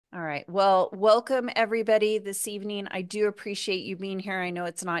All right. Well, welcome everybody this evening. I do appreciate you being here. I know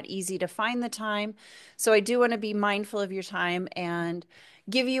it's not easy to find the time, so I do want to be mindful of your time and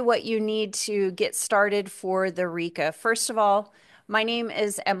give you what you need to get started for the Rica. First of all, my name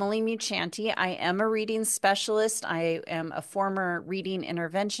is Emily Muccianti. I am a reading specialist. I am a former reading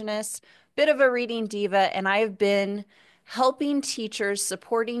interventionist, bit of a reading diva, and I've been helping teachers,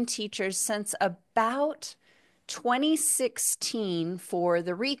 supporting teachers since about 2016 for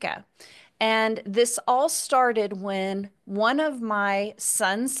the Rica. And this all started when one of my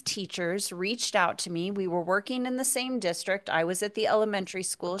son's teachers reached out to me. We were working in the same district. I was at the elementary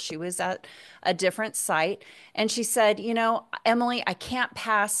school, she was at a different site. And she said, Emily, I can't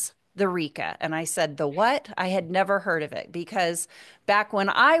pass the Rica. And I said, the what? I had never heard of it because back when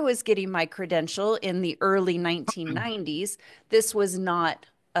I was getting my credential in the early 1990s, this was not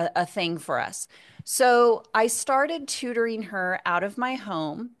a thing for us. So I started tutoring her out of my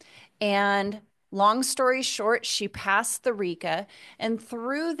home. And long story short, she passed the Rica. And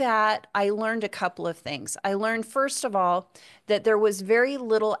through that, I learned a couple of things. I learned, first of all, that there was very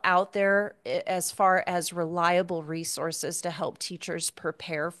little out there as far as reliable resources to help teachers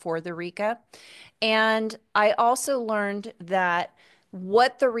prepare for the Rica. And I also learned that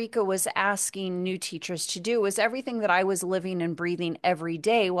what the RICA was asking new teachers to do was everything that I was living and breathing every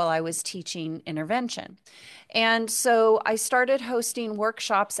day while I was teaching intervention. And so I started hosting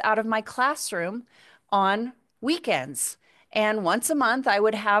workshops out of my classroom on weekends. And once a month, I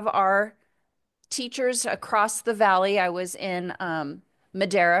would have our teachers across the valley. I was in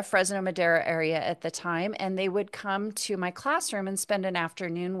Madera, Fresno, Madera area at the time, and they would come to my classroom and spend an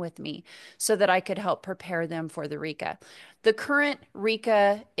afternoon with me so that I could help prepare them for the RICA. The current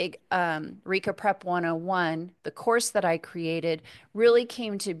RICA Prep 101, the course that I created, really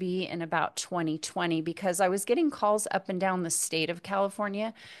came to be in about 2020 because I was getting calls up and down the state of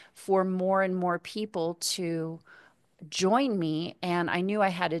California for more and more people to join me, and I knew I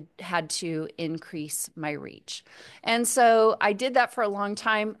had to increase my reach. And so I did that for a long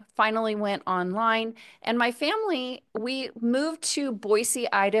time, finally went online, and my family, we moved to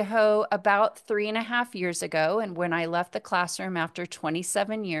Boise, Idaho about 3.5 years ago, and when I left the classroom after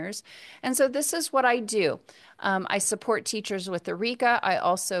 27 years. And so this is what I do. I support teachers with the RICA. I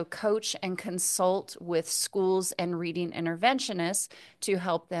also coach and consult with schools and reading interventionists to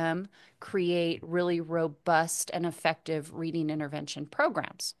help them create really robust and effective reading intervention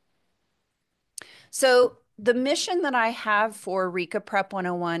programs. So, the mission that I have for RICA Prep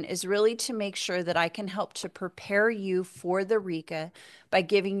 101 is really to make sure that I can help to prepare you for the RICA by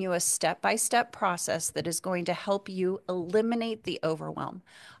giving you a step-by-step process that is going to help you eliminate the overwhelm.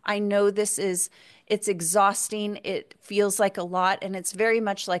 I know it's exhausting, it feels like a lot, and it's very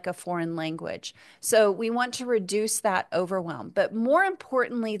much like a foreign language. So we want to reduce that overwhelm. But more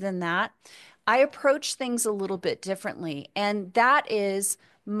importantly than that, I approach things a little bit differently, and that is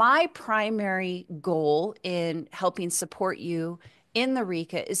my primary goal in helping support you in the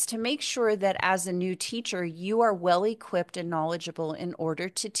RICA is to make sure that as a new teacher, you are well equipped and knowledgeable in order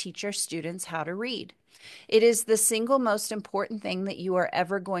to teach your students how to read. It is the single most important thing that you are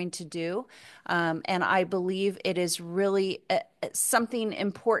ever going to do. And I believe it is really something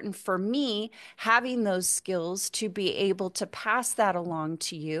important for me having those skills to be able to pass that along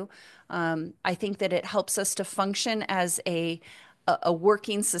to you. I think that it helps us to function as a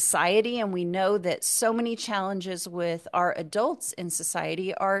working society, and we know that so many challenges with our adults in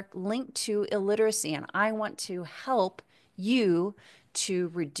society are linked to illiteracy, and I want to help you to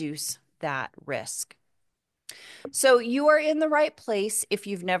reduce that risk. So you are in the right place if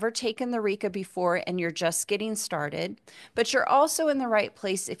you've never taken the RICA before and you're just getting started, but you're also in the right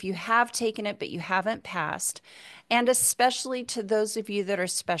place if you have taken it but you haven't passed. And especially to those of you that are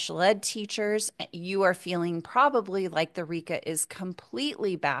special ed teachers, you are feeling probably like the RICA is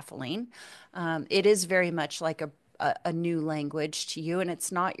completely baffling. It is very much like a new language to you, and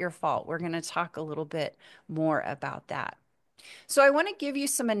it's not your fault. We're going to talk a little bit more about that. So I want to give you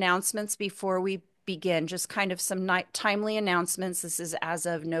some announcements before we begin, just kind of some timely announcements. This is as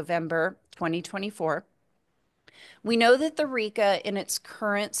of November 2024. We know that the RICA in its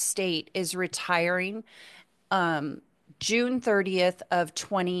current state is retiring June 30th of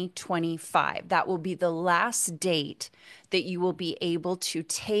 2025. That will be the last date that you will be able to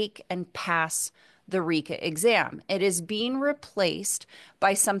take and pass the RICA exam. It is being replaced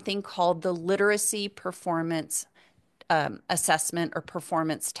by something called the Literacy Performance assessment or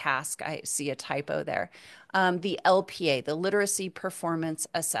performance task. I see a typo there. The LPA, the Literacy Performance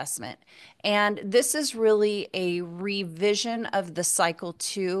Assessment. And this is really a revision of the cycle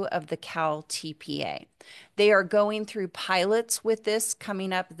 2 of the Cal TPA. They are going through pilots with this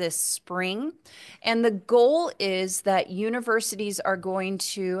coming up this spring. And the goal is that universities are going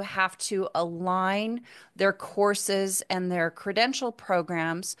to have to align their courses and their credential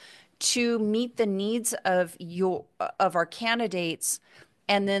programs to meet the needs of our candidates,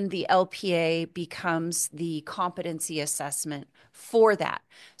 and then the LPA becomes the competency assessment for that.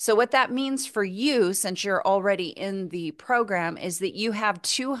 So what that means for you, since you're already in the program, is that you have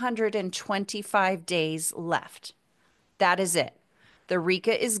 225 days left. That is it. The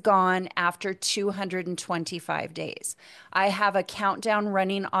Rica is gone after 225 days. I have a countdown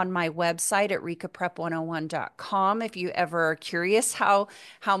running on my website at ricaprep101.com. If you ever are curious how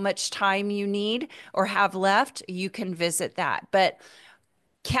much time you need or have left, you can visit that. But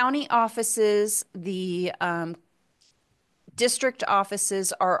county offices, the district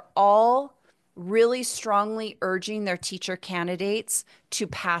offices are all really strongly urging their teacher candidates to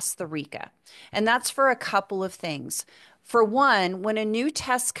pass the Rica. And that's for a couple of things. For one, when a new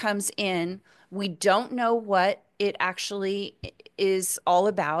test comes in, we don't know what it actually is all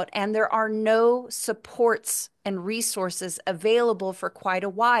about, and there are no supports and resources available for quite a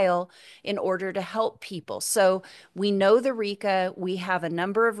while in order to help people. So we know the Rica, we have a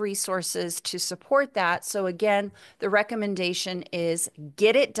number of resources to support that. So again, the recommendation is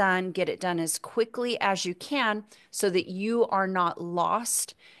get it done as quickly as you can so that you are not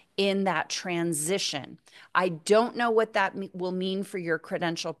lost in that transition. I don't know what that will mean for your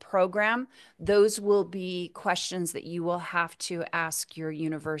credential program. Those will be questions that you will have to ask your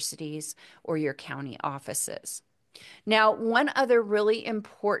universities or your county offices. Now, one other really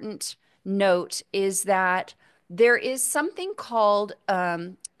important note is that there is something called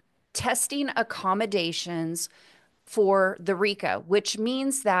testing accommodations for the Rica, which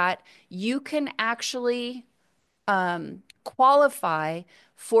means that you can actually qualify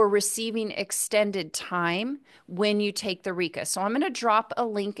for receiving extended time when you take the Rica. So I'm going to drop a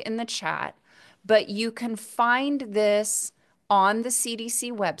link in the chat, but you can find this on the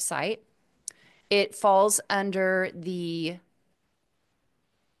CDC website. It falls under the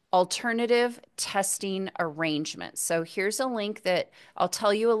alternative testing arrangement. So here's a link that I'll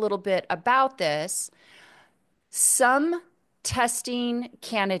tell you a little bit about this. Some testing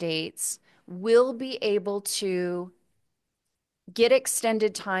candidates will be able to get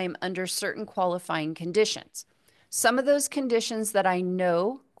extended time under certain qualifying conditions. Some of those conditions that I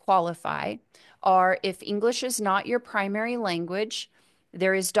know qualify are if English is not your primary language,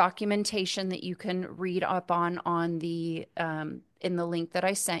 there is documentation that you can read up on the in the link that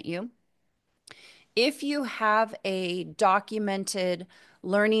I sent you. If you have a documented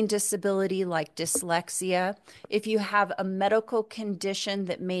learning disability like dyslexia, if you have a medical condition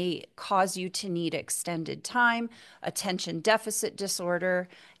that may cause you to need extended time, attention deficit disorder,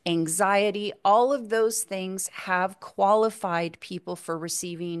 anxiety, all of those things have qualified people for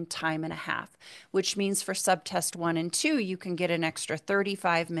receiving time and a half, which means for subtest 1 and 2, you can get an extra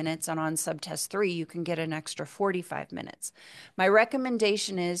 35 minutes, and on subtest 3, you can get an extra 45 minutes. My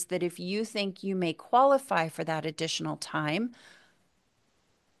recommendation is that if you think you may qualify for that additional time,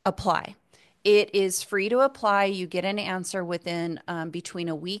 apply. It is free to apply. You get an answer within between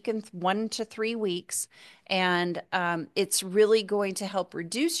a week and 1 to 3 weeks. And it's really going to help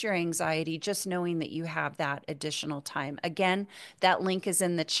reduce your anxiety just knowing that you have that additional time. Again, that link is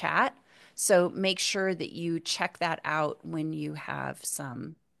in the chat. So make sure that you check that out when you have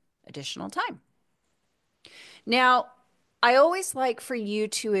some additional time. Now, I always like for you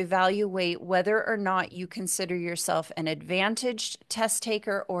to evaluate whether or not you consider yourself an advantaged test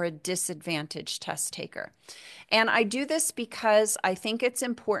taker or a disadvantaged test taker. And I do this because I think it's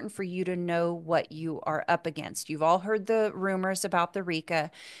important for you to know what you are up against. You've all heard the rumors about the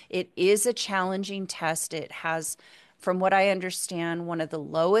Rica. It is a challenging test. It has, from what I understand, one of the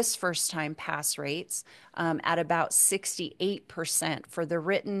lowest first-time pass rates at about 68% for the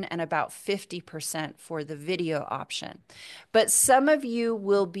written and about 50% for the video option. But some of you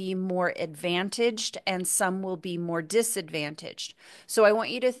will be more advantaged and some will be more disadvantaged. So I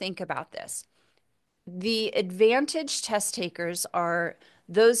want you to think about this. The advantaged test takers are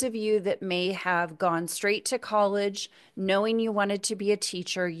those of you that may have gone straight to college knowing you wanted to be a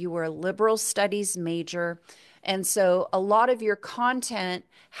teacher, you were a liberal studies major, and so a lot of your content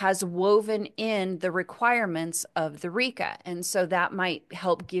has woven in the requirements of the Rica, and so that might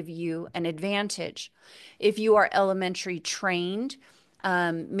help give you an advantage. If you are elementary trained,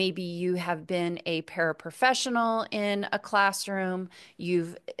 Maybe you have been a paraprofessional in a classroom.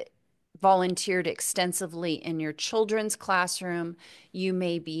 You've volunteered extensively in your children's classroom. You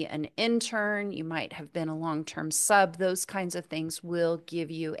may be an intern. You might have been a long-term sub. Those kinds of things will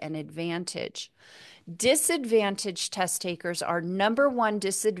give you an advantage. Disadvantaged test takers, our number one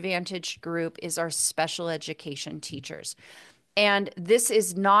disadvantaged group is our special education teachers. And this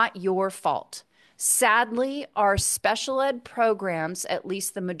is not your fault. Sadly, our special ed programs, at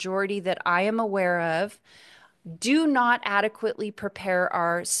least the majority that I am aware of, do not adequately prepare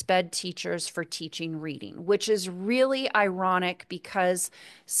our SPED teachers for teaching reading, which is really ironic because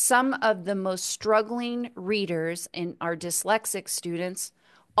some of the most struggling readers in our dyslexic students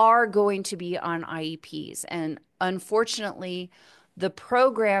are going to be on IEPs. And unfortunately, the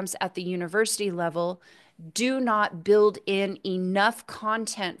programs at the university level do not build in enough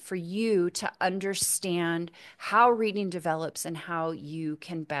content for you to understand how reading develops and how you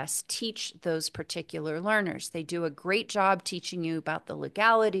can best teach those particular learners. They do a great job teaching you about the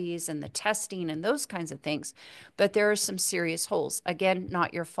legalities and the testing and those kinds of things, but there are some serious holes. Again,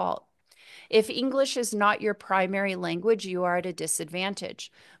 not your fault. If English is not your primary language, you are at a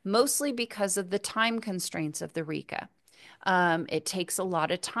disadvantage, mostly because of the time constraints of the Rica. It takes a lot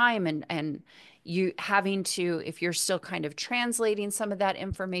of time and you having to, if you're still kind of translating some of that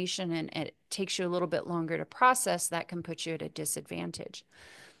information and it takes you a little bit longer to process, that can put you at a disadvantage.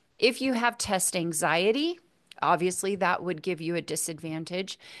 If you have test anxiety, obviously that would give you a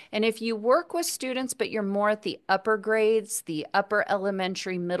disadvantage. And if you work with students, but you're more at the upper grades, the upper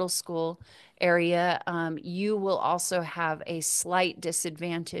elementary, middle school area, you will also have a slight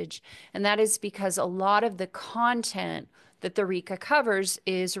disadvantage. And that is because a lot of the content that the RICA covers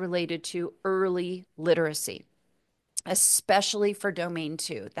is related to early literacy, especially for domain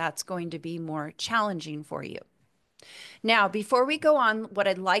 2. That's going to be more challenging for you. Now, before we go on, what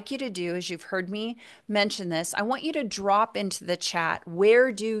I'd like you to do is you've heard me mention this. I want you to drop into the chat,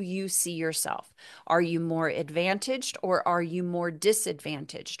 where do you see yourself? Are you more advantaged or are you more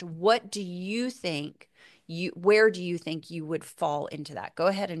disadvantaged? What do you think where do you think you would fall into that? Go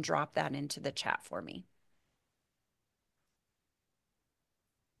ahead and drop that into the chat for me.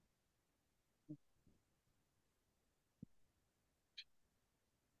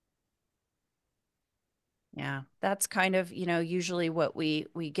 Yeah, that's kind of, usually what we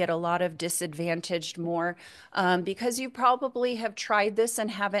get a lot of disadvantaged more because you probably have tried this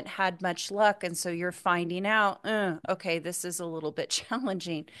and haven't had much luck. And so you're finding out, okay, this is a little bit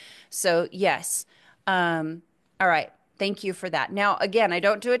challenging. So, yes. All right. Thank you for that. Now, again, I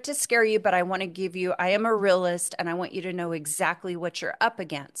don't do it to scare you, but I want to give you, I am a realist and I want you to know exactly what you're up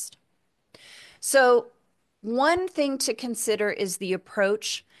against. So, one thing to consider is the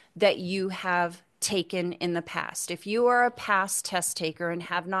approach that you have taken in the past. If you are a past test taker and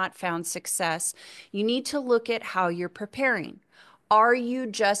have not found success, you need to look at how you're preparing. Are you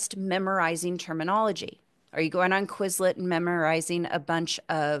just memorizing terminology? Are you going on Quizlet and memorizing a bunch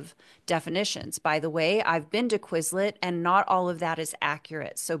of definitions? By the way, I've been to Quizlet and not all of that is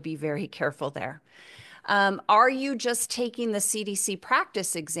accurate, so be very careful there. Are you just taking the CDC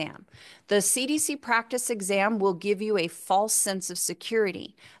practice exam? The CDC practice exam will give you a false sense of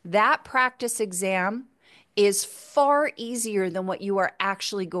security. That practice exam is far easier than what you are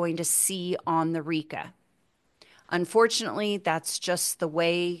actually going to see on the RICA. Unfortunately, that's just the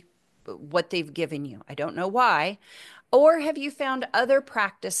way what they've given you. I don't know why. Or have you found other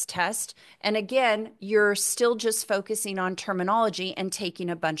practice tests? And again, you're still just focusing on terminology and taking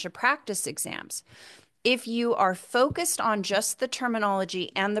a bunch of practice exams. If you are focused on just the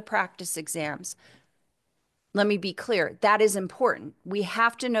terminology and the practice exams, let me be clear, that is important. We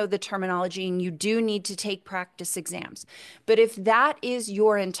have to know the terminology and you do need to take practice exams. But if that is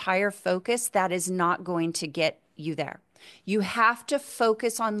your entire focus, that is not going to get you there. You have to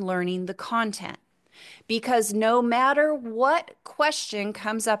focus on learning the content because no matter what question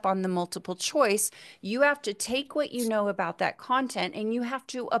comes up on the multiple choice, you have to take what you know about that content and you have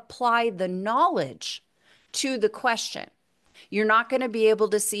to apply the knowledge to the question. You're not going to be able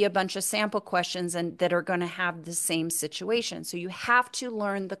to see a bunch of sample questions and that are going to have the same situation. So you have to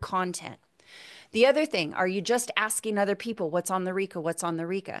learn the content. The other thing, are you just asking other people what's on the RICA, what's on the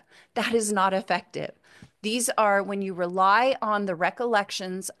RICA? That is not effective. These are when you rely on the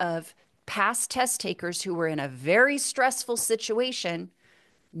recollections of past test takers who were in a very stressful situation,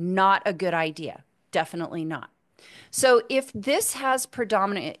 not a good idea. Definitely not. So if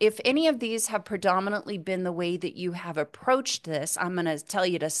if any of these have predominantly been the way that you have approached this, I'm going to tell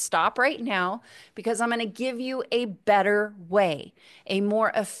you to stop right now because I'm going to give you a better way, a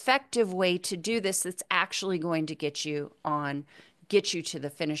more effective way to do this that's actually going to get you on get you to the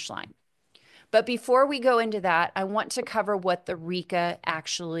finish line. But before we go into that, I want to cover what the Rica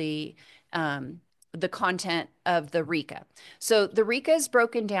actually, the content of the Rica. So the Rica is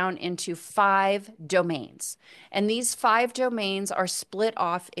broken down into 5 domains. And these 5 domains are split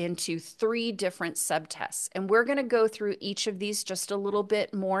off into 3 different subtests. And we're going to go through each of these just a little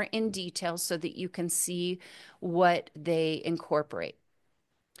bit more in detail so that you can see what they incorporate.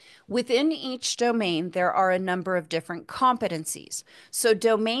 Within each domain, there are a number of different competencies. So,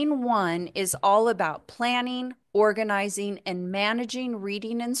 domain 1 is all about planning, organizing, and managing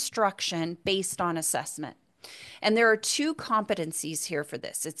reading instruction based on assessment. And there are 2 competencies here for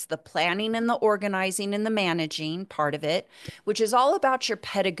this. It's the planning and the organizing and the managing part of it, which is all about your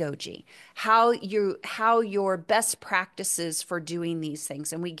pedagogy, how your best practices for doing these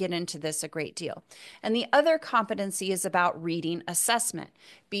things. And we get into this a great deal. And the other competency is about reading assessment,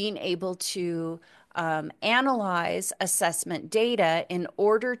 being able to analyze assessment data in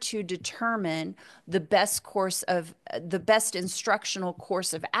order to determine the best instructional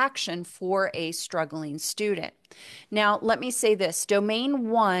course of action for a struggling student. Now, let me say this. Domain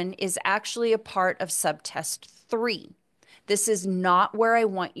 1 is actually a part of subtest 3. This is not where I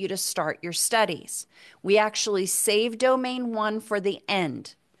want you to start your studies. We actually save domain 1 for the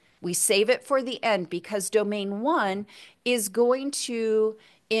end. We save it for the end because domain 1 is going to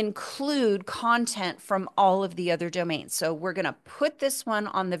include content from all of the other domains. So we're going to put this one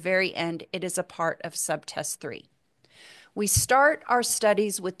on the very end. It is a part of subtest 3. We start our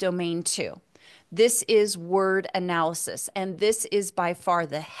studies with domain 2. This is word analysis, and this is by far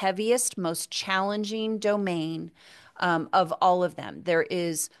the heaviest, most challenging domain of all of them. There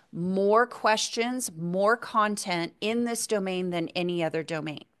is more questions, more content in this domain than any other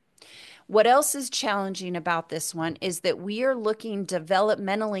domain. What else is challenging about this one is that we are looking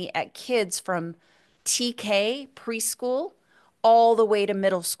developmentally at kids from TK, preschool, all the way to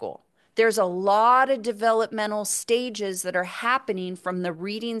middle school. There's a lot of developmental stages that are happening from the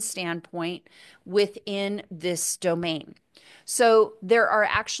reading standpoint within this domain. So there are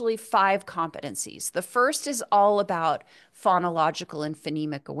actually 5 competencies. The first is all about phonological and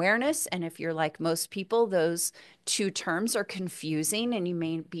phonemic awareness. And if you're like most people, those 2 terms are confusing and you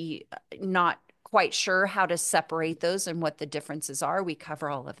may be not quite sure how to separate those and what the differences are. We cover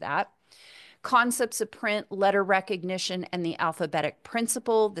all of that. Concepts of print, letter recognition, and the alphabetic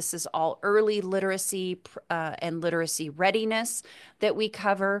principle. This is all early literacy and literacy readiness that we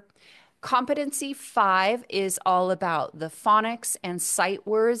cover. Competency 5 is all about the phonics and sight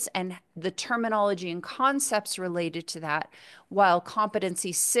words and the terminology and concepts related to that, while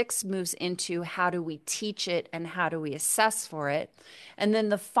competency 6 moves into how do we teach it and how do we assess for it. And then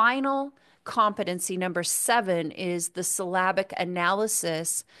the final competency, number 7, is the syllabic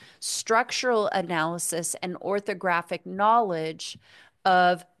analysis, structural analysis, and orthographic knowledge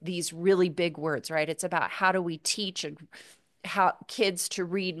of these really big words, right? It's about how do we teach and how kids to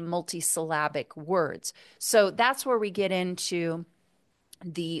read multisyllabic words. So that's where we get into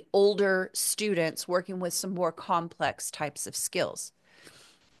the older students working with some more complex types of skills.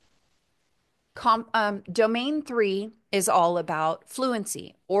 Domain 3 is all about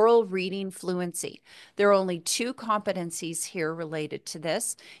fluency, oral reading fluency. There are only 2 competencies here related to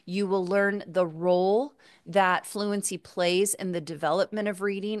this. You will learn the role that fluency plays in the development of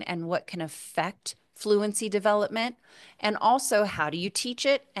reading and what can affect fluency development, and also how do you teach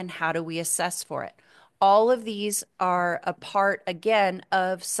it and how do we assess for it. All of these are a part, again,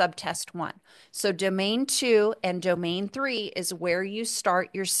 of subtest 1. So domain 2 and domain 3 is where you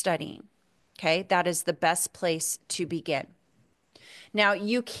start your studying. Okay, that is the best place to begin. Now,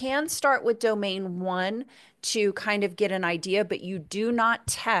 you can start with domain 1 to kind of get an idea, but you do not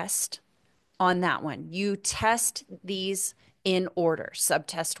test on that one. You test these in order.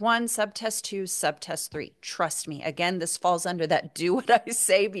 Subtest 1, subtest 2, subtest 3. Trust me. Again, this falls under that do what I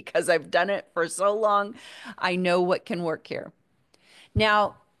say because I've done it for so long. I know what can work here.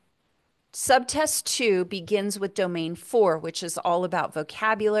 Now, subtest 2 begins with domain 4, which is all about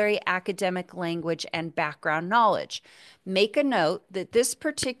vocabulary, academic language, and background knowledge. Make a note that this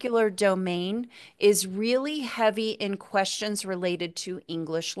particular domain is really heavy in questions related to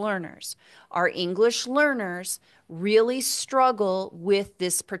English learners. Our English learners really struggle with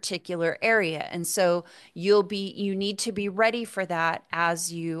this particular area. And so you need to be ready for that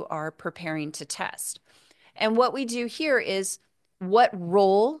as you are preparing to test. And what we do here is, what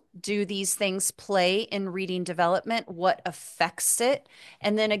role do these things play in reading development? What affects it?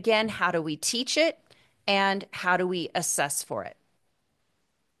 And then again, how do we teach it? And how do we assess for it?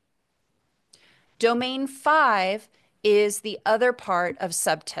 Domain 5 is the other part of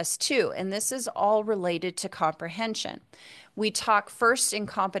subtest 2, and this is all related to comprehension. We talk first in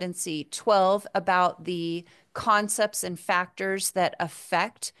competency 12 about the concepts and factors that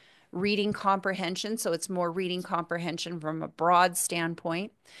affect reading comprehension. So it's more reading comprehension from a broad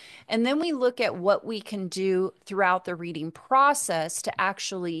standpoint. And then we look at what we can do throughout the reading process to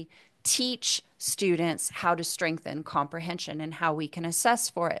actually teach students how to strengthen comprehension and how we can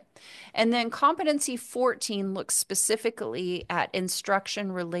assess for it. And then competency 14 looks specifically at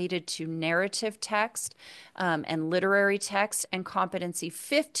instruction related to narrative text and literary text. And competency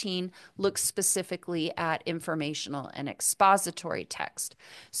 15 looks specifically at informational and expository text.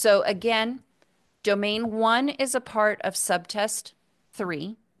 So again, domain 1 is a part of subtest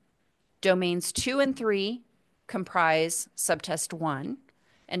 3. Domains 2 and 3 comprise subtest 1,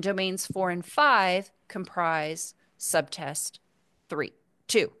 and domains 4 and 5 comprise subtest 3,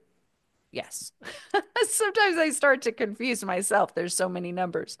 2. Yes. Sometimes I start to confuse myself. There's so many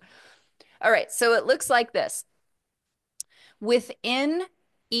numbers. All right, so it looks like this. Within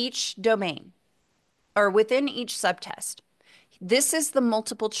each domain, or within each subtest, this is the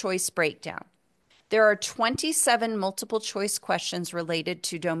multiple choice breakdown. There are 27 multiple choice questions related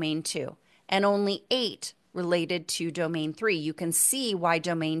to domain 2 and only 8 related to domain 3. You can see why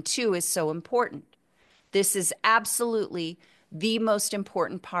domain 2 is so important. This is absolutely the most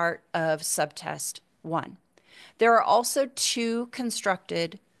important part of subtest 1. There are also 2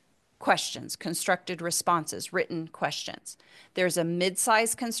 constructed questions, constructed responses, written questions. There's a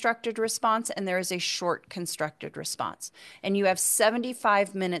mid-size constructed response and there is a short constructed response. And you have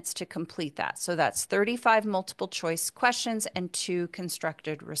 75 minutes to complete that. So that's 35 multiple choice questions and 2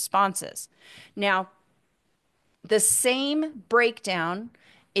 constructed responses. Now, the same breakdown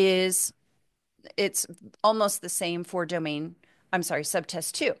it's almost the same for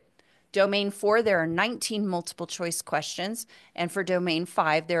subtest 2. Domain 4, there are 19 multiple choice questions, and for domain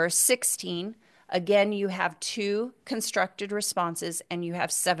 5, there are 16. Again, you have 2 constructed responses, and you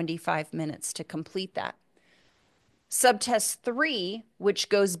have 75 minutes to complete that. Subtest 3, which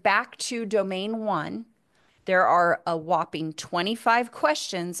goes back to domain 1, there are a whopping 25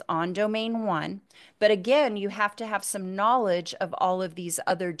 questions on domain 1, but again, you have to have some knowledge of all of these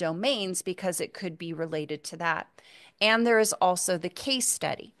other domains because it could be related to that. And there is also the case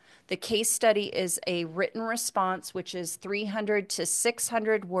study. The case study is a written response, which is 300 to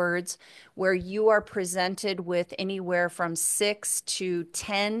 600 words, where you are presented with anywhere from 6 to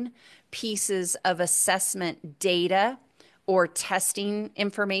 10 pieces of assessment data or testing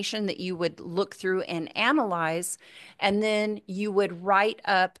information that you would look through and analyze. And then you would write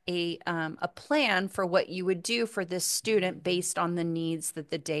up a plan for what you would do for this student based on the needs that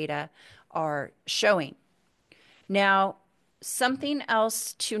the data are showing. Now, something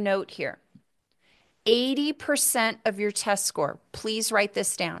else to note here. 80% of your test score, please write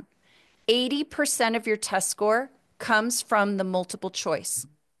this down. 80% of your test score comes from the multiple choice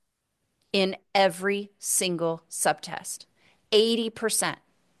in every single subtest. 80%.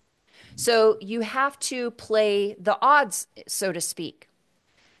 So you have to play the odds, so to speak.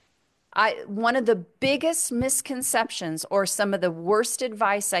 One of the biggest misconceptions or some of the worst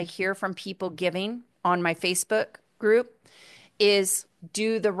advice I hear from people giving on my Facebook group is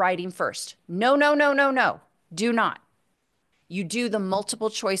do the writing first. No, no, no, no, no. Do not. You do the multiple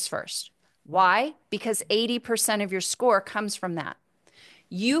choice first. Why? Because 80% of your score comes from that.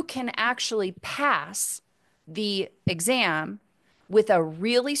 You can actually pass the exam with a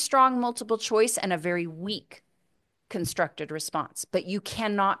really strong multiple choice and a very weak constructed response, but you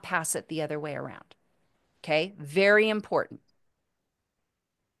cannot pass it the other way around. Okay? Very important.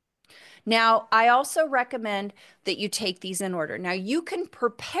 Now, I also recommend that you take these in order. Now, you can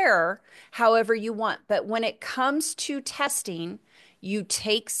prepare however you want, but when it comes to testing, you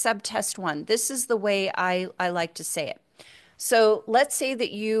take subtest 1. This is the way I like to say it. So let's say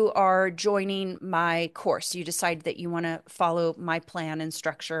that you are joining my course. You decide that you want to follow my plan and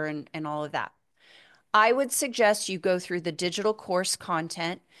structure and all of that. I would suggest you go through the digital course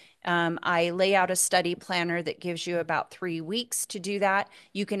content. I lay out a study planner that gives you about 3 weeks to do that.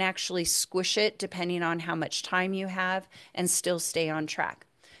 You can actually squish it depending on how much time you have and still stay on track.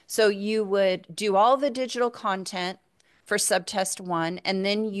 So you would do all the digital content for subtest 1, and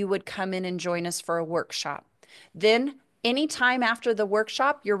then you would come in and join us for a workshop. Then anytime after the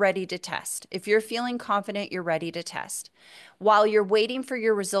workshop, you're ready to test. If you're feeling confident, you're ready to test. While you're waiting for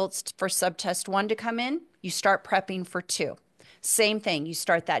your results for subtest 1 to come in, you start prepping for 2. Same thing, you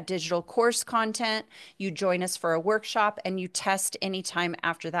start that digital course content, you join us for a workshop, and you test anytime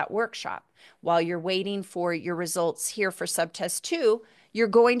after that workshop. While you're waiting for your results here for subtest 2, you're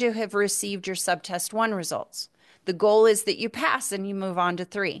going to have received your subtest 1 results. The goal is that you pass and you move on to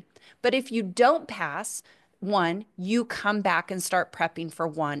three. But if you don't pass one, you come back and start prepping for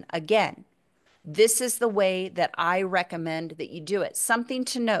one again. This is the way that I recommend that you do it. Something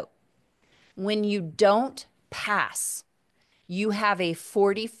to note, when you don't pass, you have a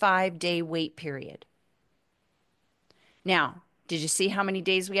 45-day wait period. Now, did you see how many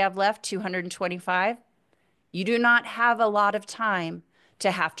days we have left? 225. You do not have a lot of time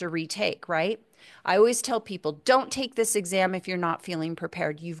to have to retake, right? I always tell people, don't take this exam if you're not feeling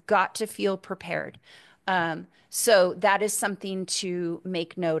prepared. You've got to feel prepared. So that is something to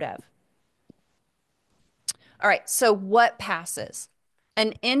make note of. All right, so what passes?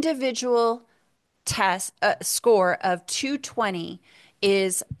 An individual test score of 220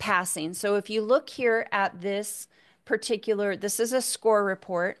 is passing. So if you look here at this particular, this is a score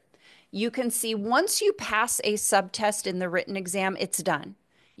report. You can see once you pass a subtest in the written exam, it's done.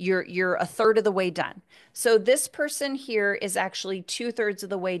 You're a third of the way done. So this person here is actually 2/3 of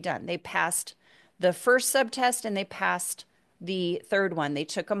the way done. They passed the first subtest and they passed the third one. They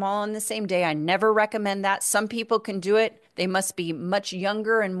took them all on the same day. I never recommend that. Some people can do it. They must be much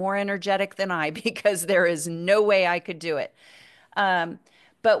younger and more energetic than I because there is no way I could do it.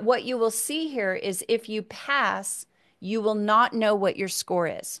 But what you will see here is if you pass, you will not know what your score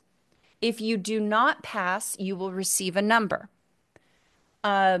is. If you do not pass, you will receive a number.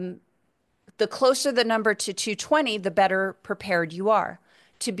 The closer the number to 220, the better prepared you are.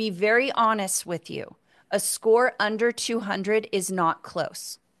 To be very honest with you, a score under 200 is not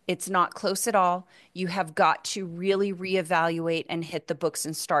close. It's not close at all. You have got to really reevaluate and hit the books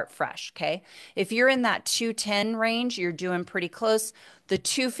and start fresh, okay? If you're in that 210 range, you're doing pretty close. The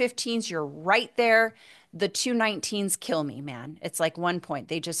 215s, you're right there. The 219s kill me, man. It's like 1 point.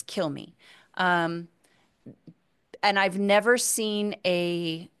 They just kill me. And I've never seen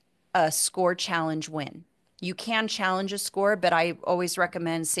a score challenge win. You can challenge a score, but I always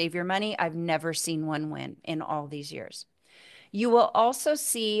recommend save your money. I've never seen one win in all these years. You will also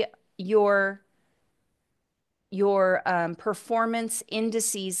see your performance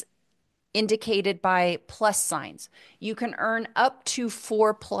indices indicated by plus signs. You can earn up to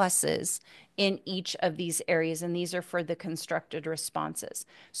 4 pluses in each of these areas, and these are for the constructed responses.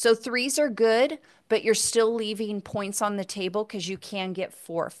 So threes are good, but you're still leaving points on the table because you can get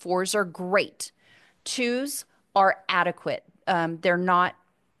four. Fours are great. Twos are adequate. They're not,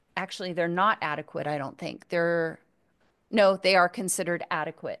 actually, they're not adequate, I don't think. No, they are considered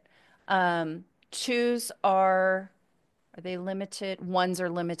adequate. Twos are they limited? Ones are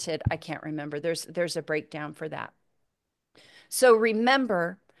limited. I can't remember. There's a breakdown for that. So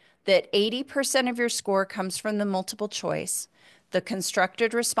remember that 80% of your score comes from the multiple choice. The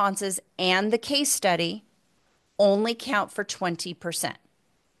constructed responses and the case study only count for 20%.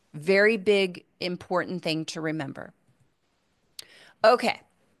 Very big, important thing to remember. Okay.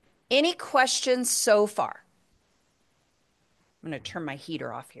 Any questions so far? I'm going to turn my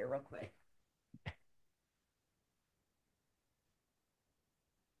heater off here real quick.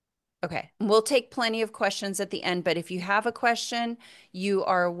 Okay, we'll take plenty of questions at the end, but if you have a question, you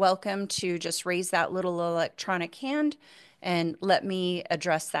are welcome to just raise that little electronic hand and let me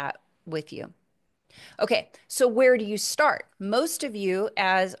address that with you. Okay, so where do you start? Most of you,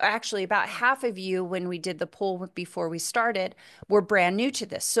 as actually about half of you when we did the poll before we started, were brand new to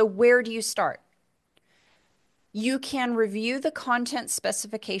this. So where do you start? You can review the content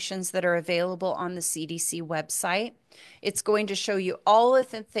specifications that are available on the CDC website. It's going to show you all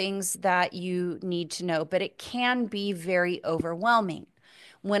of the things that you need to know, but it can be very overwhelming.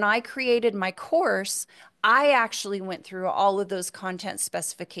 When I created my course, I actually went through all of those content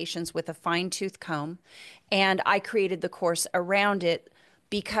specifications with a fine-tooth comb, and I created the course around it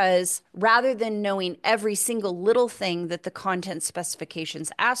because rather than knowing every single little thing that the content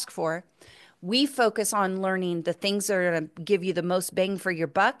specifications ask for, we focus on learning the things that are going to give you the most bang for your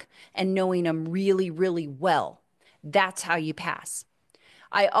buck and knowing them really, really well. That's how you pass.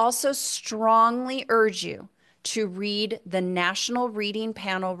 I also strongly urge you to read the National Reading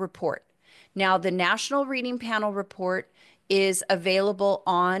Panel report. Now, the National Reading Panel report is available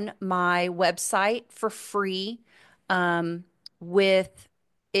on my website for free with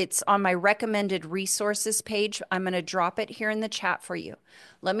it's on my recommended resources page. I'm going to drop it here in the chat for you.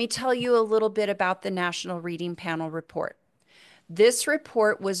 Let me tell you a little bit about the National Reading Panel report. This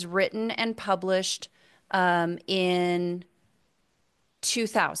report was written and published in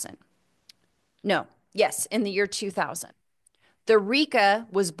 2000. No, yes, in the year 2000. The Rica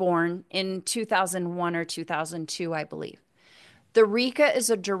was born in 2001 or 2002, I believe. The Rica is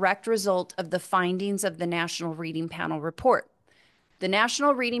a direct result of the findings of the National Reading Panel report. The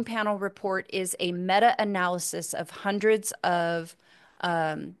National Reading Panel report is a meta-analysis of hundreds of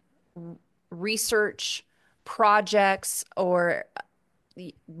um, research projects or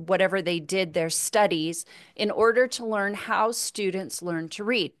whatever they did, their studies, in order to learn how students learn to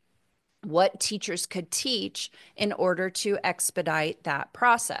read, what teachers could teach in order to expedite that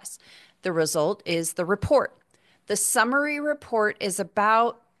process. The result is the report. The summary report is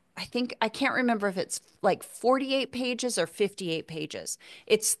about, I think, I can't remember if it's like 48 pages or 58 pages.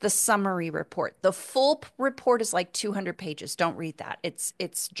 It's the summary report. The full report is like 200 pages. Don't read that. It's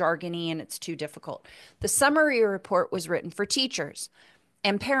jargony and it's too difficult. The summary report was written for teachers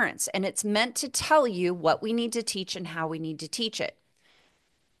and parents, and it's meant to tell you what we need to teach and how we need to teach it.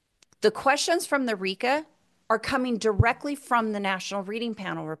 The questions from the Rica are coming directly from the National Reading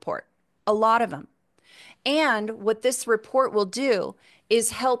Panel report, a lot of them. And what this report will do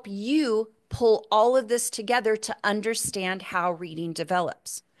is help you pull all of this together to understand how reading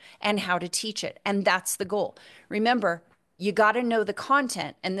develops and how to teach it. And that's the goal. Remember, you got to know the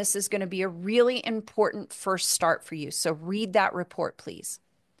content, and this is going to be a really important first start for you. So read that report, please.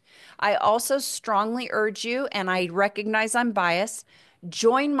 I also strongly urge you, and I recognize I'm biased,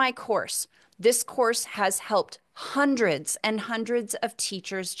 join my course. This course has helped hundreds and hundreds of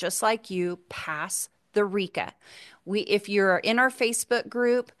teachers just like you pass the Rica. If you're in our Facebook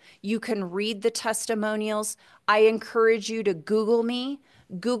group, you can read the testimonials. I encourage you to Google me,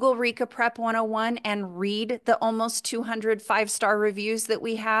 Google Rica Prep 101, and read the almost 200 five-star reviews that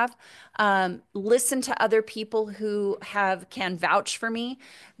we have. Listen to other people who can vouch for me,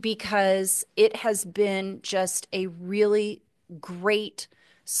 because it has been just a really great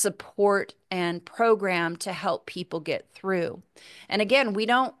support and program to help people get through. And again,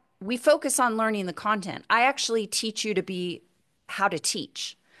 we focus on learning the content. I actually teach you how to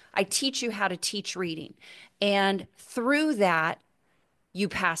teach. I teach you how to teach reading. And through that, you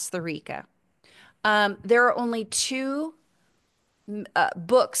pass the Rica. There are only two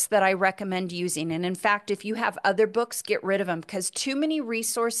books that I recommend using. And in fact, if you have other books, get rid of them, because too many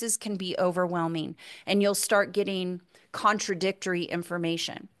resources can be overwhelming and you'll start getting contradictory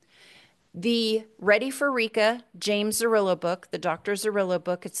information. The Ready for Rica, James Zerillo book, the Dr. Zerillo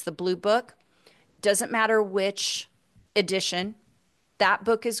book, it's the blue book. Doesn't matter which edition. That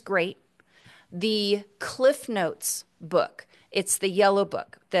book is great. The Cliff Notes book, it's the yellow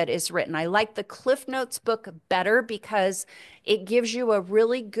book that is written. I like the Cliff Notes book better because it gives you a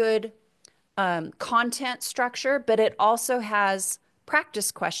really good content structure, but it also has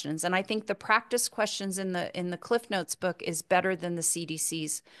practice questions. And I think the practice questions in the Cliff Notes book is better than the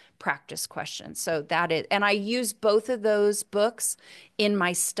CDC's practice questions. So that is, and I use both of those books in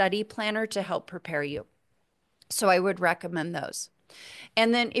my study planner to help prepare you. So I would recommend those.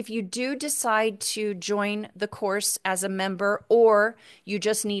 And then if you do decide to join the course as a member, or you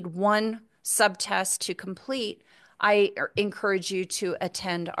just need one subtest to complete, I encourage you to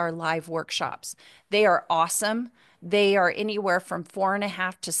attend our live workshops. They are awesome. They are anywhere from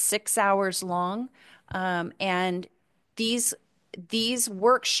 4.5 to 6 hours long. And these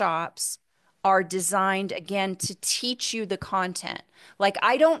workshops are designed, again, to teach you the content. Like,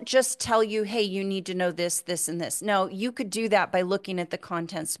 I don't just tell you, hey, you need to know this, this, and this. No, you could do that by looking at the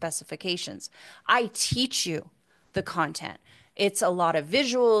content specifications. I teach you the content. It's a lot of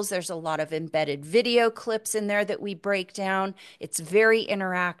visuals. There's a lot of embedded video clips in there that we break down. It's very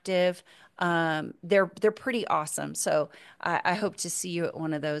interactive. They're pretty awesome. So I hope to see you at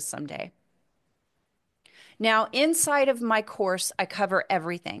one of those someday. Now, inside of my course, I cover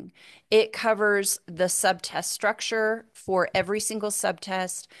everything. It covers the subtest structure for every single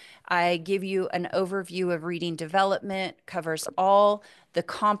subtest. I give you an overview of reading development, covers all the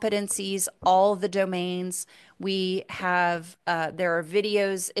competencies, all the domains. We have, there are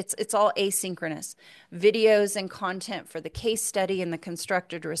videos, it's all asynchronous, videos and content for the case study and the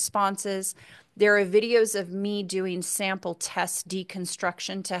constructed responses. There are videos of me doing sample test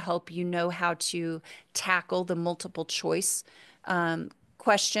deconstruction to help you know how to tackle the multiple choice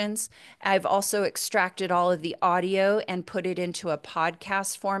questions. I've also extracted all of the audio and put it into a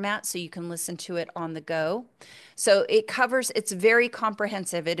podcast format so you can listen to it on the go. So it's very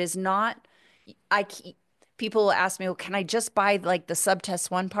comprehensive. It is not, people ask me, well, can I just buy like the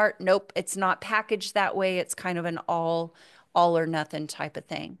subtest one part? Nope, it's not packaged that way. It's kind of an all or nothing type of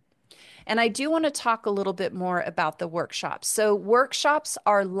thing. And I do want to talk a little bit more about the workshops. So workshops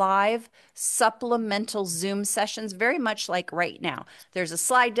are live supplemental Zoom sessions, very much like right now. There's a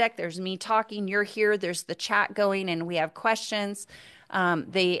slide deck, there's me talking, you're here, there's the chat going, and we have questions.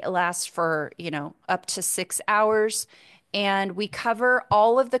 They last for, up to 6 hours. And we cover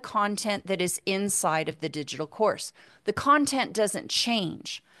all of the content that is inside of the digital course. The content doesn't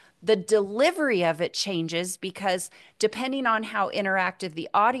change. The delivery of it changes because depending on how interactive the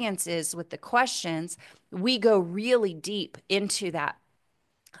audience is with the questions, we go really deep into that.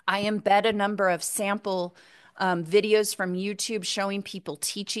 I embed a number of sample videos from YouTube showing people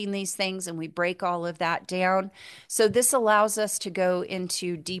teaching these things, and we break all of that down. So, this allows us to go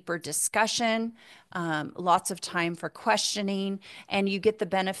into deeper discussion, lots of time for questioning, and you get the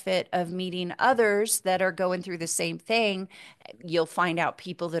benefit of meeting others that are going through the same thing. You'll find out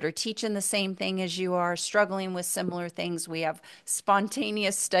people that are teaching the same thing as you are, struggling with similar things. We have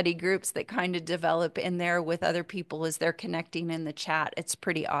spontaneous study groups that kind of develop in there with other people as they're connecting in the chat. It's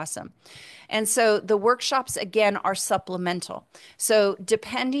pretty awesome. And so the workshops, again, are supplemental. So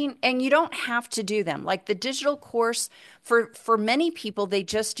depending, and you don't have to do them. Like the digital course, for many people, they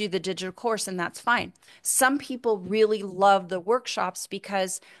just do the digital course, and that's fine. Some people really love the workshops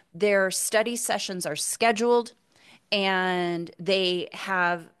because their study sessions are scheduled and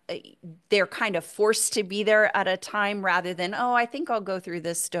they're kind of forced to be there at a time rather than, oh, I think I'll go through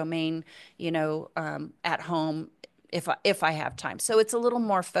this domain, at home if I have time. So it's a little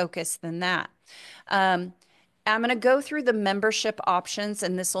more focused than that. Um, I'm going to go through the membership options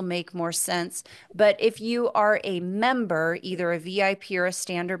and this will make more sense. But if you are a member, either a VIP or a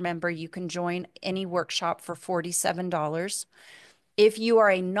standard member, you can join any workshop for $47. If you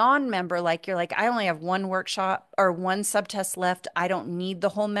are a non-member, like you're like, I only have one workshop or one subtest left, I don't need the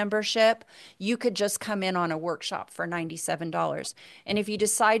whole membership, you could just come in on a workshop for $97. And if you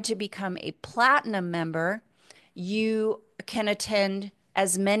decide to become a platinum member, you can attend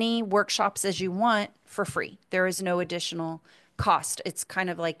as many workshops as you want for free. There is no additional cost. It's kind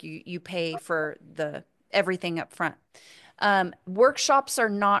of like you pay for the everything up front. Workshops are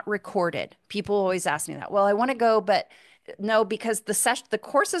not recorded. People always ask me that. Well, I want to go, but no, because the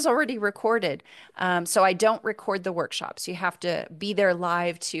course is already recorded. So I don't record the workshops. You have to be there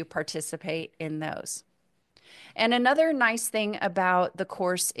live to participate in those. And another nice thing about the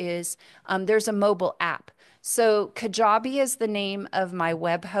course is there's a mobile app. So Kajabi is the name of my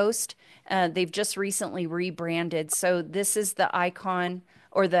web host. They've just recently rebranded. So this is the icon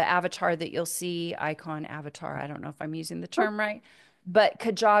or the avatar that you'll see, icon avatar. I don't know if I'm using the term right, but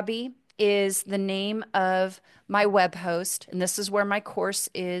Kajabi is the name of my web host, and this is where my course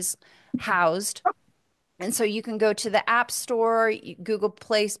is housed. And so you can go to the App Store, Google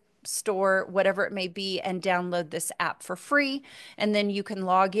Play Store, whatever it may be, and download this app for free. And then you can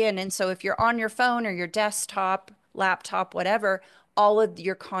log in. And so if you're on your phone or your desktop, laptop, whatever, all of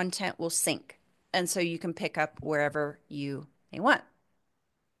your content will sync. And so you can pick up wherever you may want.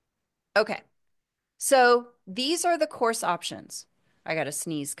 Okay. So these are the course options. I got a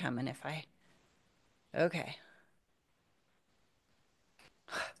sneeze coming if I. Okay.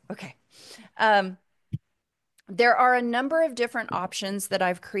 Okay. Um, there are a number of different options that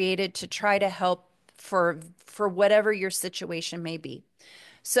I've created to try to help for whatever your situation may be.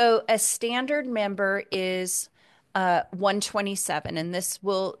 So a standard member is 127, and this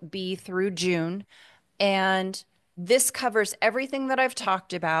will be through June. And this covers everything that I've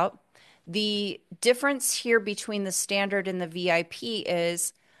talked about. The difference here between the standard and the VIP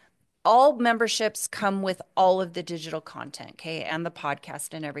is all memberships come with all of the digital content, okay, and the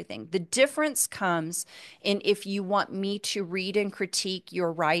podcast and everything. The difference comes in if you want me to read and critique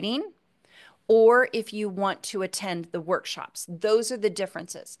your writing or if you want to attend the workshops. Those are the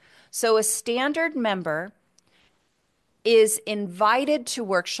differences. So a standard member is invited to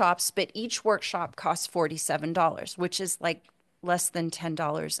workshops, but each workshop costs $47, which is like less than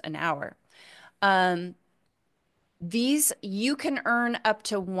 $10 an hour. These you can earn up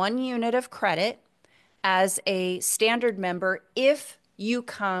to 1 unit of credit as a standard member if you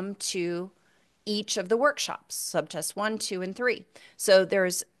come to each of the workshops, subtest 1, 2, and 3. So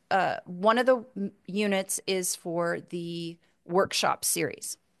there's one of the units is for the workshop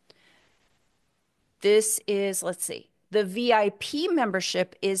series. This is, let's see, the VIP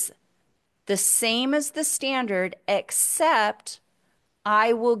membership is the same as the standard, except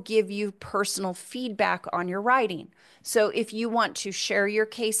I will give you personal feedback on your writing. So if you want to share your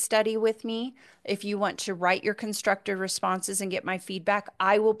case study with me, if you want to write your constructive responses and get my feedback,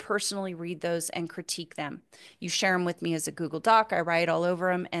 I will personally read those and critique them. You share them with me as a Google Doc, I write all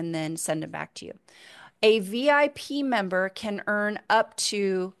over them and then send them back to you. A VIP member can earn up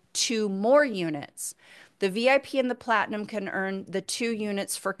to 2 more units. The VIP and the Platinum can earn the 2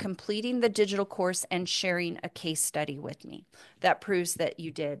 units for completing the digital course and sharing a case study with me. That proves that you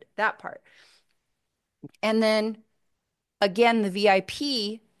did that part. And then again, the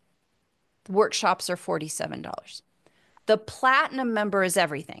VIP workshops are $47. The Platinum member is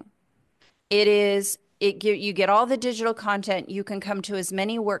everything. It is You get all the digital content. You can come to as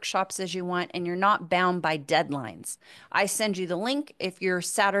many workshops as you want, and you're not bound by deadlines. I send you the link. If your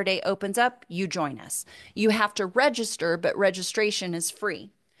Saturday opens up, you join us. You have to register, but registration is free.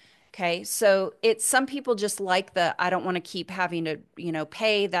 Okay. So it's some people just like the I don't want to keep having to,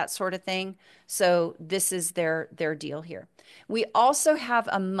 pay that sort of thing. So this is their deal here. We also have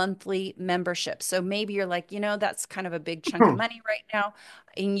a monthly membership. So maybe you're like, that's kind of a big chunk of money right now.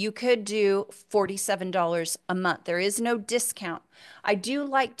 And you could do $47 a month. There is no discount. I do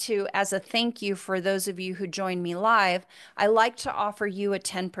like to, as a thank you for those of you who join me live, I like to offer you a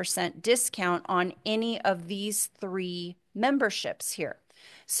 10% discount on any of these three memberships here.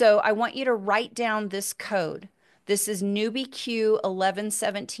 So I want you to write down this code. This is newbie Q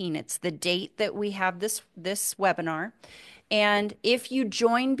 1117. It's the date that we have this webinar. And if you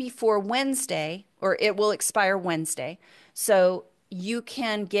join before Wednesday, or it will expire Wednesday, so you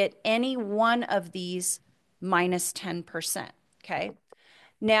can get any one of these minus 10%. Okay.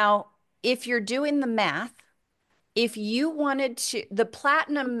 Now, if you're doing the math, if you wanted to, the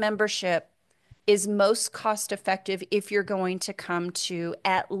platinum membership is most cost effective if you're going to come to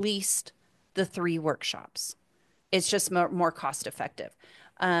at least the three workshops. It's just more cost effective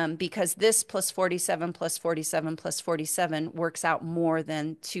because this plus 47 plus 47 plus 47 works out more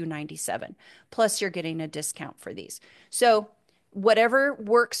than 297. Plus, you're getting a discount for these. So, whatever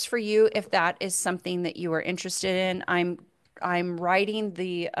works for you, if that is something that you are interested in, I'm writing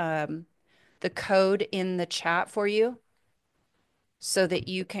the code in the chat for you so that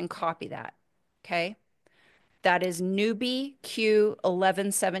you can copy that. Okay. That is newbie Q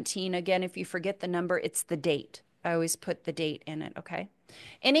 1117. Again, if you forget the number, it's the date. I always put the date in it. Okay.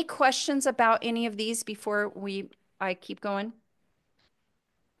 Any questions about any of these before I keep going?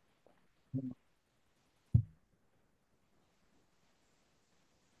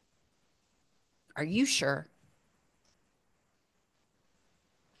 Are you sure?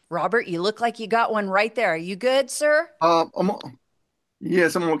 Robert, you look like you got one right there. Are you good, sir? I'm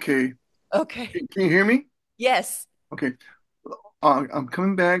yes, I'm okay. Okay. Can you hear me? Yes. Okay. I'm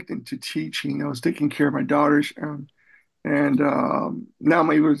coming back into teaching. I was taking care of my daughters, and now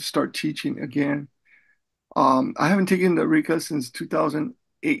I'm able to start teaching again. I haven't taken the Rica since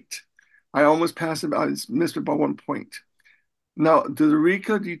 2008. I almost passed it, I just missed it by 1 point. Now, do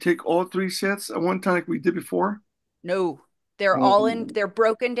you take all three sets at one time like we did before? No. Oh, They're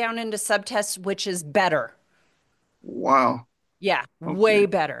broken down into subtests, which is better. wow. Yeah, Okay. way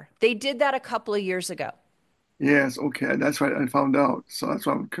better. They did that a couple of years ago. Yes, okay. That's right. I found out. So that's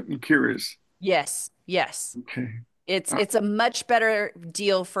why I'm curious. Yes. Yes. Okay. It's Uh, it's a much better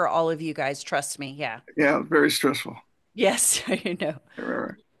deal for all of you guys, trust me. Yeah. yeah, very stressful. Yes, I know. Right,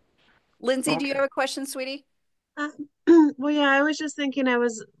 right, Lindsay, right. do you Okay. have a question, sweetie? Uh, well, yeah, I was just thinking, I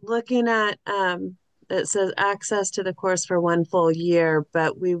was looking at it says access to the course for 1 full year,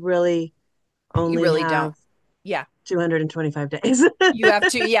 but we really You only really don't. have Yeah. 225 days. You have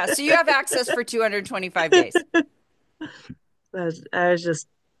to, yeah. So you have access for 225 days. I was just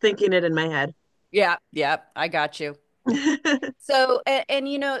thinking it in my head. Yeah, yeah, I got you. So,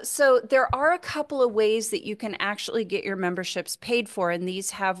 so there are a couple of ways that you can actually get your memberships paid for, and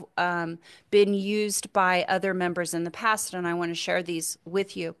these have been used by other members in the past, and I want to share these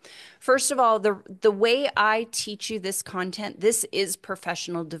with you. First of all, the way I teach you this content, this is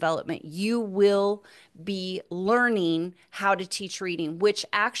professional development. You will be learning how to teach reading, which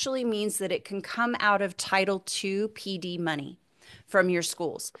actually means that it can come out of Title II PD money from your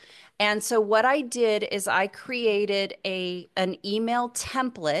schools. And so what I did is I created an email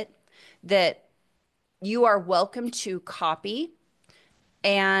template that you are welcome to copy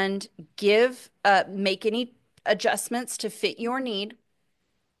and make any adjustments to fit your need,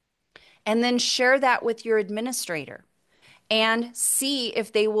 and then share that with your administrator and see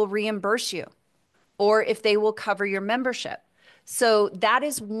if they will reimburse you or if they will cover your membership. So that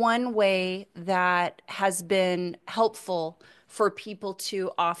is one way that has been helpful for people to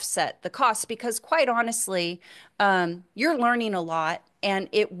offset the costs because, quite honestly, you're learning a lot and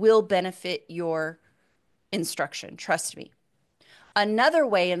it will benefit your instruction. Trust me. Another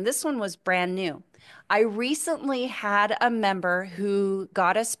way, and this one was brand new. I recently had a member who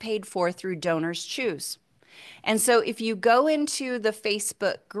got us paid for through Donors Choose. And so if you go into the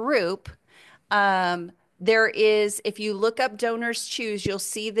Facebook group, there is, if you look up Donors Choose, you'll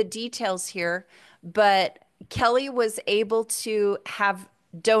see the details here. But Kelly was able to have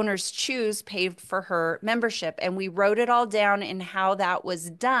Donors Choose paid for her membership. And we wrote it all down in how that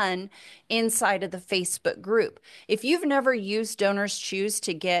was done inside of the Facebook group. If you've never used Donors Choose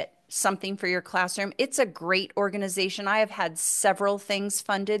to get something for your classroom. It's a great organization. I have had several things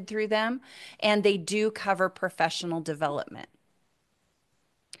funded through them, and they do cover professional development.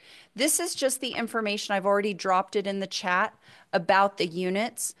 This is just the information. I've already dropped it in the chat about the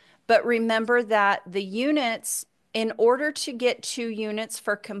units. But remember that the units, in order to get 2 units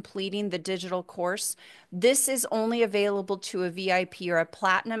for completing the digital course, this is only available to a VIP or a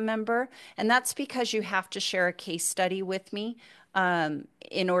platinum member. And that's because you have to share a case study with me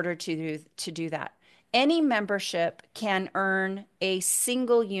in order to do that. Any membership can earn a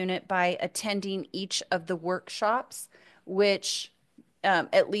single unit by attending each of the workshops, which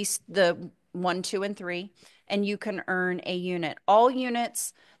at least the 1, 2, and 3, and you can earn a unit. All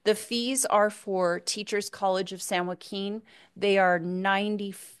units, the fees are for Teachers College of San Joaquin. They are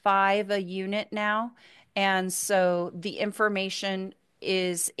 95 a unit now. And so the information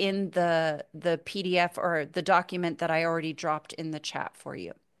is in the PDF or the document that I already dropped in the chat for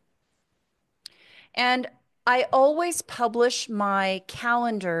you. And I always publish my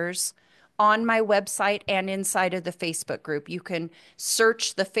calendars on my website and inside of the Facebook group. You can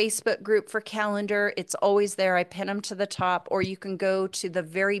search the Facebook group for calendar. It's always there. I pin them to the top, or you can go to the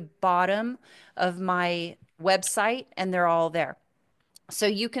very bottom of my website and they're all there. So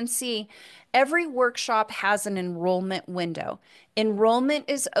you can see every workshop has an enrollment window. Enrollment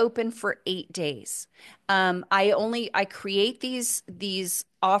is open for 8 days. I create these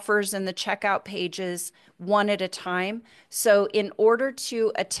offers in the checkout pages one at a time. So in order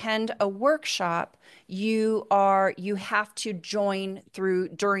to attend a workshop, you have to join through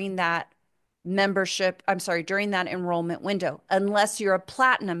during that membership, I'm sorry, during that enrollment window, unless you're a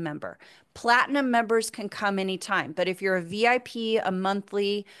platinum member. Platinum members can come anytime, but if you're a VIP, a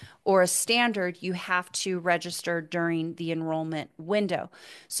monthly, or a standard, you have to register during the enrollment window.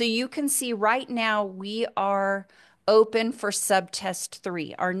 So you can see right now we are open for subtest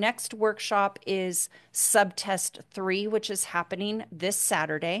 3. Our next workshop is subtest 3, which is happening this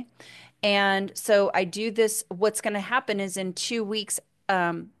Saturday. And so I do this. What's going to happen is in 2 weeks,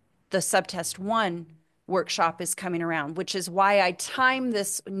 the subtest 1 workshop is coming around, which is why I time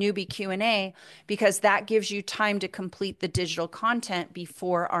this newbie Q&A, because that gives you time to complete the digital content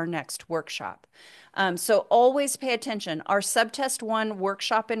before our next workshop. So always pay attention. Our subtest 1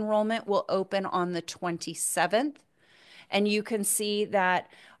 workshop enrollment will open on the 27th. And you can see that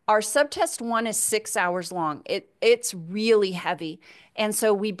our subtest 1 is 6 hours long. It's really heavy. And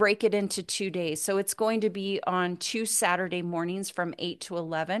so we break it into 2 days. So it's going to be on 2 Saturday mornings from 8 to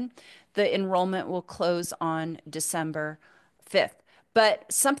 11. The enrollment will close on December 5th.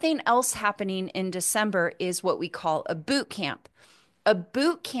 But something else happening in December is what we call a boot camp. A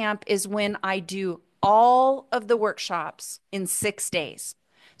boot camp is when I do all of the workshops in 6 days.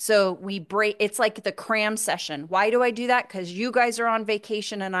 So we break, it's like the cram session. Why do I do that? Because you guys are on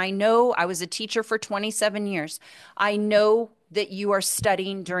vacation, and I know I was a teacher for 27 years. I know that you are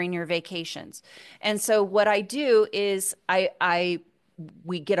studying during your vacations. And so what I do is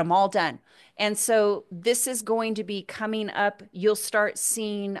we get them all done. And so this is going to be coming up. You'll start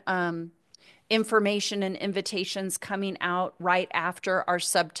seeing information and invitations coming out right after our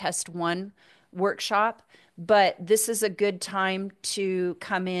subtest 1 workshop. But this is a good time to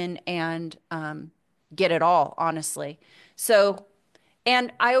come in and get it all, honestly. So,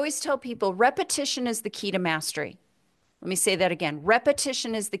 and I always tell people repetition is the key to mastery. Let me say that again.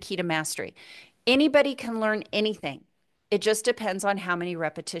 Repetition is the key to mastery. Anybody can learn anything. It just depends on how many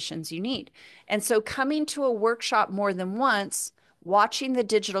repetitions you need. And so coming to a workshop more than once, watching the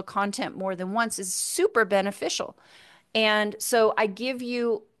digital content more than once is super beneficial. And so I give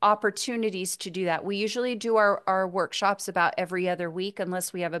you opportunities to do that. We usually do our workshops about every other week,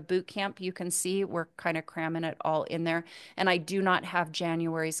 unless we have a boot camp. You can see we're kind of cramming it all in there. And I do not have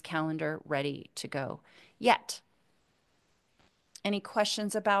January's calendar ready to go yet. Any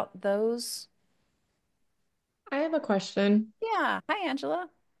questions about those? I have a question. Yeah. Hi, Angela.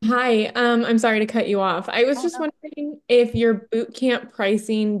 Hi, I'm sorry to cut you off. I was Oh, just no. wondering if your boot camp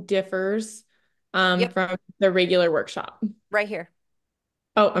pricing differs Yep. from the regular workshop. Right here.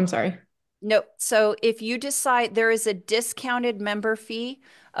 Oh, I'm sorry. Nope. So if you decide there is a discounted member fee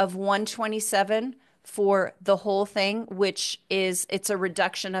of 127 for the whole thing, which is it's a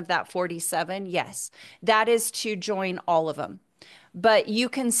reduction of that 47. Yes. That is to join all of them. But you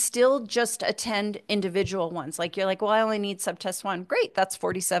can still just attend individual ones. Like you're like, well, I only need subtest 1. Great. That's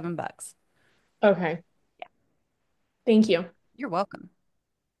 $47. Okay. Yeah. Thank you. You're welcome.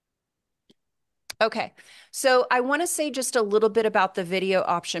 Okay. So I want to say just a little bit about the video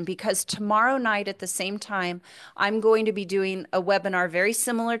option because tomorrow night at the same time, I'm going to be doing a webinar very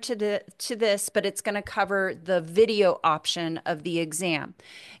similar to this, but it's going to cover the video option of the exam.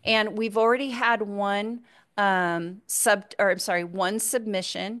 And we've already had one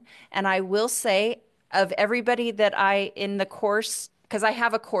submission, and I will say of everybody that I in the course because I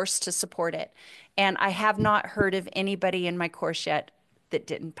have a course to support it, and I have not heard of anybody in my course yet that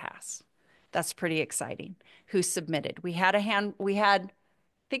didn't pass. That's pretty exciting. Who submitted? We had, I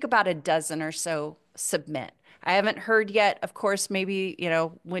think about a dozen or so submit. I haven't heard yet. Of course, maybe,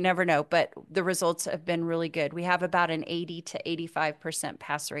 we never know, but the results have been really good. We have about an 80 to 85%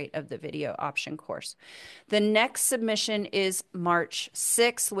 pass rate of the video option course. The next submission is March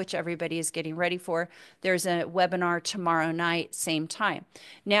 6th, which everybody is getting ready for. There's a webinar tomorrow night, same time.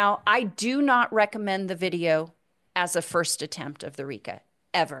 Now, I do not recommend the video as a first attempt of the Rica,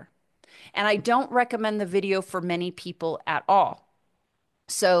 ever. And I don't recommend the video for many people at all.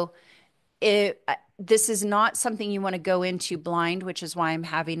 So this is not something you want to go into blind, which is why I'm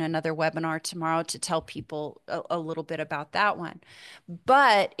having another webinar tomorrow to tell people a little bit about that one.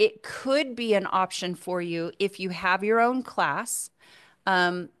 But it could be an option for you if you have your own class.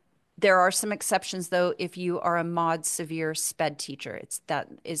 There are some exceptions, though, if you are a mod severe sped teacher. That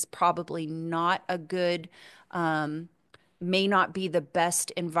is probably not a good may not be the best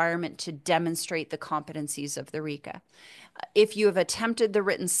environment to demonstrate the competencies of the Rica. If you have attempted the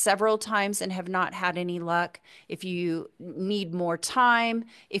written several times and have not had any luck, if you need more time,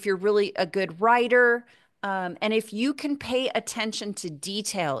 if you're really a good writer, and if you can pay attention to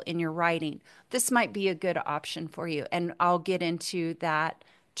detail in your writing, this might be a good option for you. And I'll get into that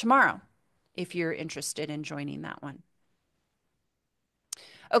tomorrow if you're interested in joining that one.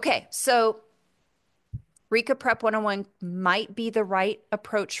 Okay, so Rica Prep 101 might be the right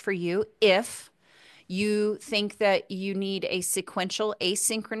approach for you if you think that you need a sequential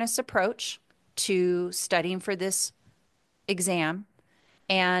asynchronous approach to studying for this exam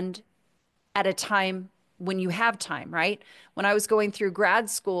and at a time when you have time, right? When I was going through grad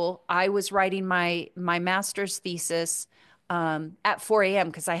school, I was writing my master's thesis at 4 a.m.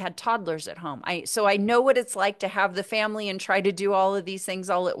 because I had toddlers at home. So I know what it's like to have the family and try to do all of these things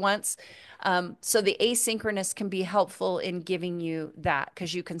all at once. So the asynchronous can be helpful in giving you that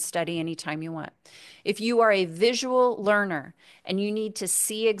because you can study anytime you want. If you are a visual learner and you need to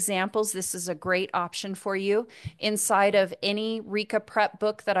see examples, this is a great option for you. Inside of any Rica Prep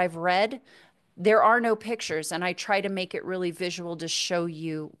book that I've read, there are no pictures, and I try to make it really visual to show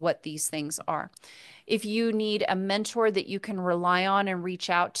you what these things are. If you need a mentor that you can rely on and reach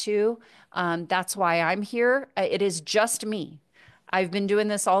out to, that's why I'm here. It is just me. I've been doing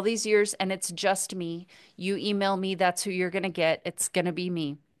this all these years, and it's just me. You email me, that's who you're going to get. It's going to be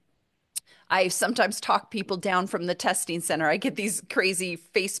me. I sometimes talk people down from the testing center. I get these crazy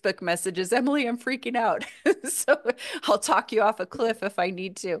Facebook messages. Emily, I'm freaking out. So I'll talk you off a cliff if I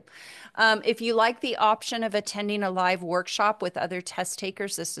need to. If you like the option of attending a live workshop with other test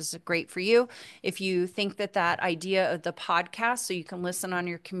takers, this is great for you. If you think that that idea of the podcast, so you can listen on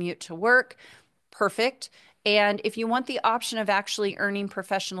your commute to work, perfect. And if you want the option of actually earning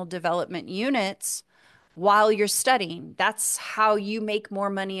professional development units, while you're studying. That's how you make more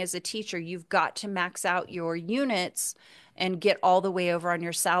money as a teacher. You've got to max out your units and get all the way over on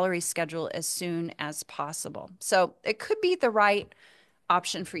your salary schedule as soon as possible. So it could be the right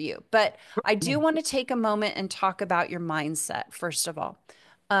option for you. But I do want to take a moment and talk about your mindset, first of all.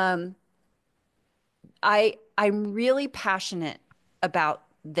 I'm really passionate about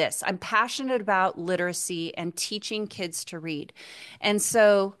this. I'm passionate about literacy and teaching kids to read. And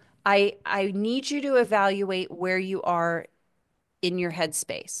so I need you to evaluate where you are in your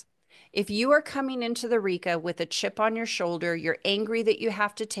headspace. If you are coming into the Rica with a chip on your shoulder, you're angry that you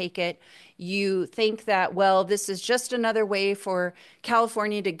have to take it, you think that, well, this is just another way for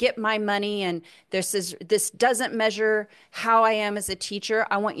California to get my money and this doesn't measure how I am as a teacher,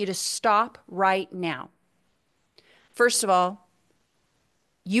 I want you to stop right now. First of all,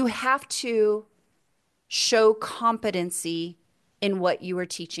 you have to show competency in what you are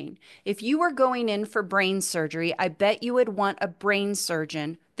teaching. If you were going in for brain surgery, I bet you would want a brain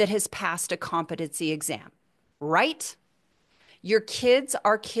surgeon that has passed a competency exam, right?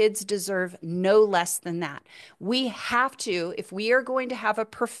 Our kids deserve no less than that. We have to, if we are going to have a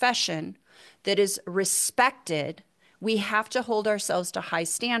profession that is respected, we have to hold ourselves to high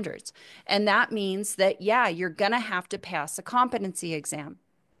standards. And that means that, yeah, you're going to have to pass a competency exam.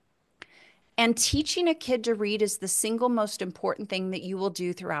 And teaching a kid to read is the single most important thing that you will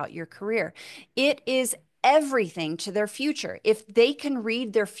do throughout your career. It is everything to their future. If they can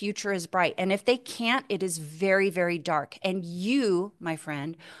read, their future is bright. And if they can't, it is very, very dark. And you, my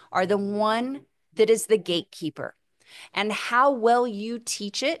friend, are the one that is the gatekeeper. And how well you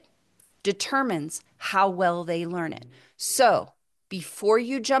teach it determines how well they learn it. So, before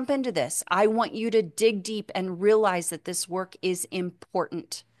you jump into this, I want you to dig deep and realize that this work is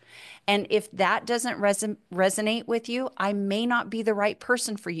important. And if that doesn't resonate with you, I may not be the right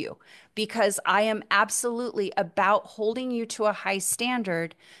person for you because I am absolutely about holding you to a high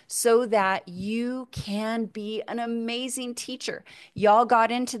standard so that you can be an amazing teacher. Y'all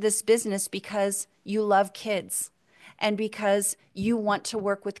got into this business because you love kids and because you want to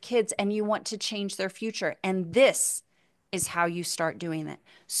work with kids and you want to change their future. And this is how you start doing it.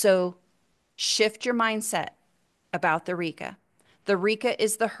 So shift your mindset about the Rica. The Rica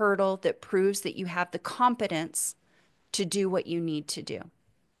is the hurdle that proves that you have the competence to do what you need to do.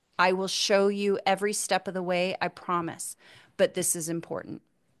 I will show you every step of the way, I promise, but this is important.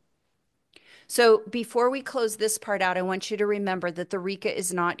 So before we close this part out, I want you to remember that the Rica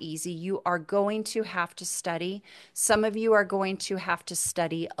is not easy. You are going to have to study. Some of you are going to have to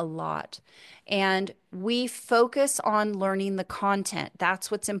study a lot. And we focus on learning the content.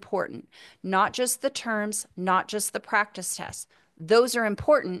 That's what's important. Not just the terms, not just the practice tests. Those are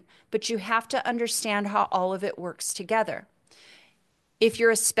important, but you have to understand how all of it works together. If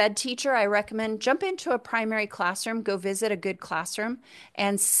you're a SPED teacher, I recommend jump into a primary classroom, go visit a good classroom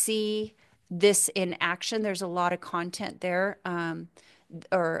and see this in action. There's a lot of content there,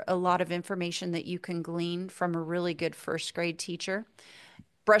 or a lot of information that you can glean from a really good first grade teacher.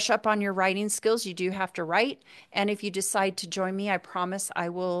 Brush up on your writing skills. You do have to write. And if you decide to join me, I promise I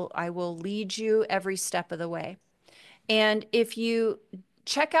will lead you every step of the way. And if you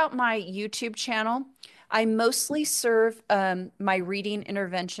check out my YouTube channel, I mostly serve my reading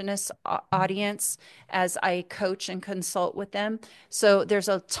interventionist audience as I coach and consult with them. So there's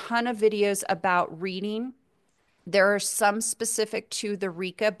a ton of videos about reading. There are some specific to the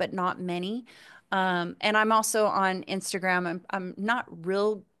Rica, but not many. And I'm also on Instagram. I'm not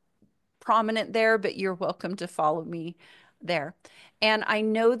real prominent there, but you're welcome to follow me there. And I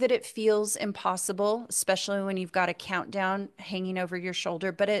know that it feels impossible, especially when you've got a countdown hanging over your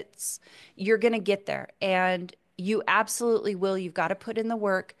shoulder, but you're going to get there and you absolutely will. You've got to put in the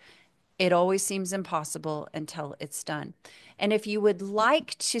work. It always seems impossible until it's done. And if you would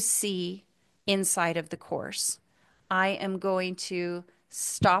like to see inside of the course, I am going to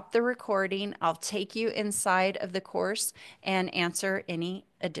stop the recording. I'll take you inside of the course and answer any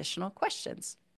additional questions.